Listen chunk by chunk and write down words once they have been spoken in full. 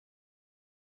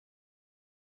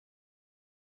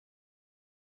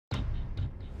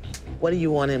What do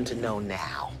you want him to know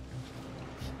now?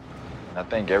 I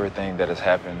think everything that has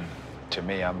happened to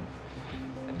me,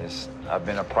 I've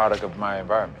been a product of my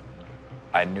environment.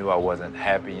 I knew I wasn't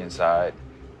happy inside,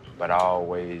 but I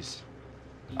always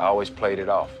played it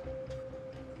off.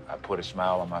 I put a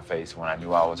smile on my face when I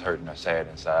knew I was hurting or sad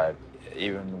inside.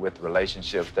 Even with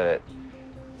relationships that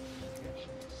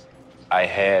I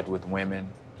had with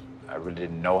women, I really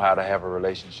didn't know how to have a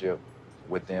relationship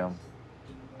with them.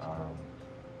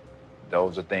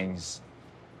 Those are things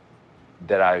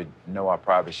that I know I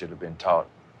probably should have been taught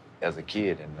as a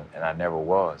kid, and I never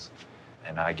was.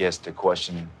 And I guess the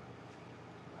question,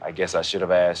 I guess I should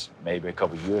have asked maybe a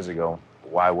couple years ago,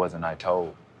 why wasn't I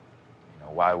told? You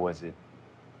know,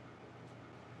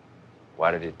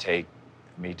 why did it take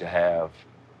me to have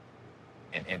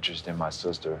an interest in my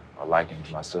sister or liking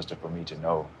my sister for me to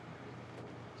know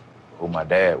who my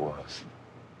dad was?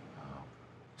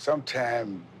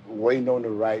 Sometimes waiting on the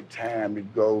right time,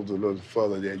 it goes a little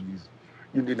further than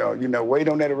you know, wait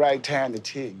on that right time to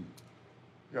tell you.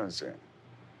 You understand?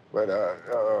 But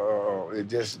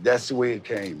that's the way it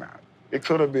came out. It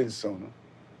could have been sooner.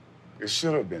 It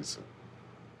should have been sooner.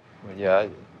 But yeah,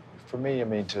 for me, I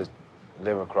mean, to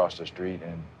live across the street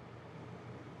and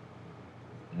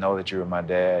know that you were my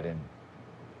dad and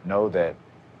know that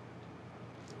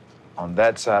on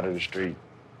that side of the street,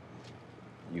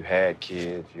 you had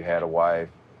kids, you had a wife.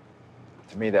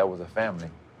 To me, that was a family,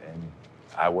 and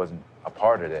I wasn't a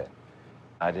part of that.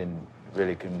 I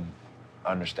couldn't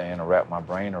understand or wrap my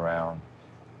brain around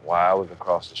why I was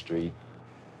across the street.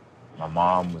 My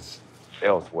mom was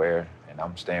elsewhere, and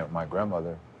I'm staying with my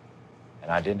grandmother, and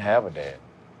I didn't have a dad.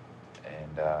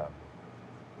 And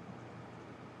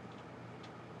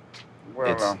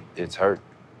it's hurt.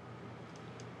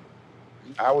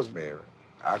 I was married.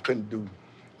 I couldn't do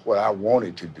what I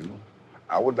wanted to do.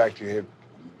 I would like to have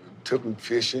took him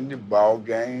fishing, the ball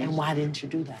games. And why didn't you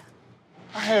do that?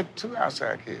 I had 2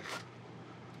 outside kids.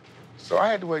 So I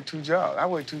had to work 2 jobs. I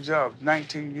worked 2 jobs,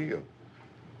 19 years,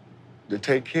 to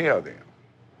take care of them.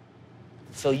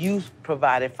 So you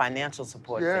provided financial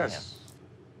support for him. Yes.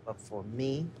 But for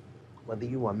me, whether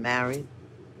you were married,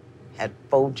 had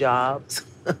 4 jobs,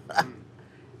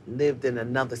 lived in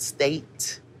another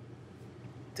state,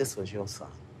 this was your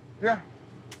son. Yeah.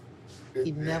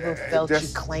 He never felt you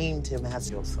claimed him as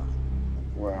your son.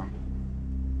 Well.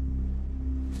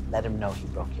 Let him know he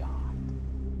broke your heart.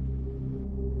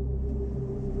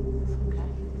 It's okay.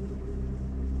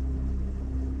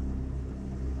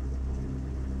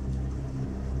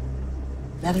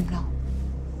 Let him know.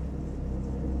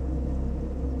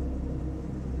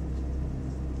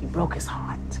 You broke his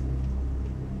heart.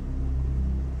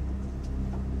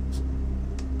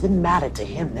 Didn't matter to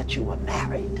him that you were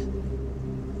married.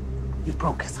 You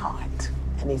broke his heart,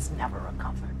 and he's never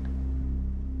recovered.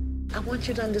 I want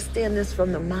you to understand this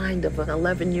from the mind of an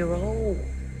 11-year-old.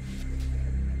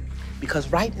 Because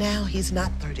right now, he's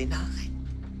not 39.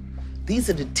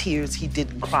 These are the tears he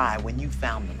didn't cry when you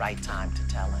found the right time to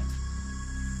tell him.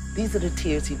 These are the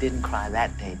tears he didn't cry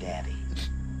that day, Daddy.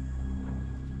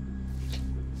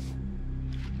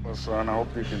 Well, son, I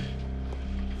hope you can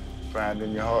find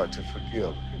in your heart to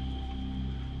forgive.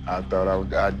 I thought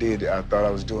I did it. I thought I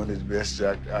was doing the best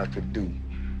I could do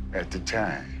at the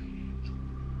time.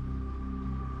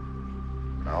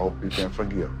 I hope you can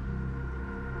forgive.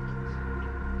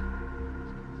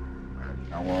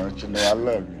 I want you to know I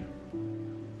love you.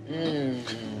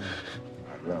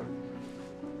 I love you.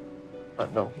 I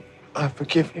know. I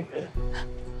forgive you.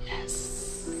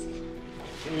 Yes.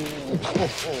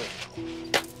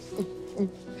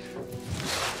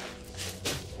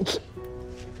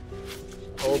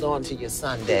 Hold on to your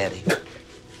son, Daddy.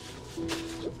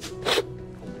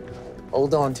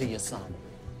 Hold on to your son.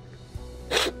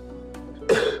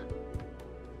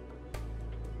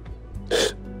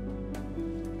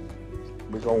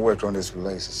 We're gonna work on this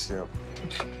relationship.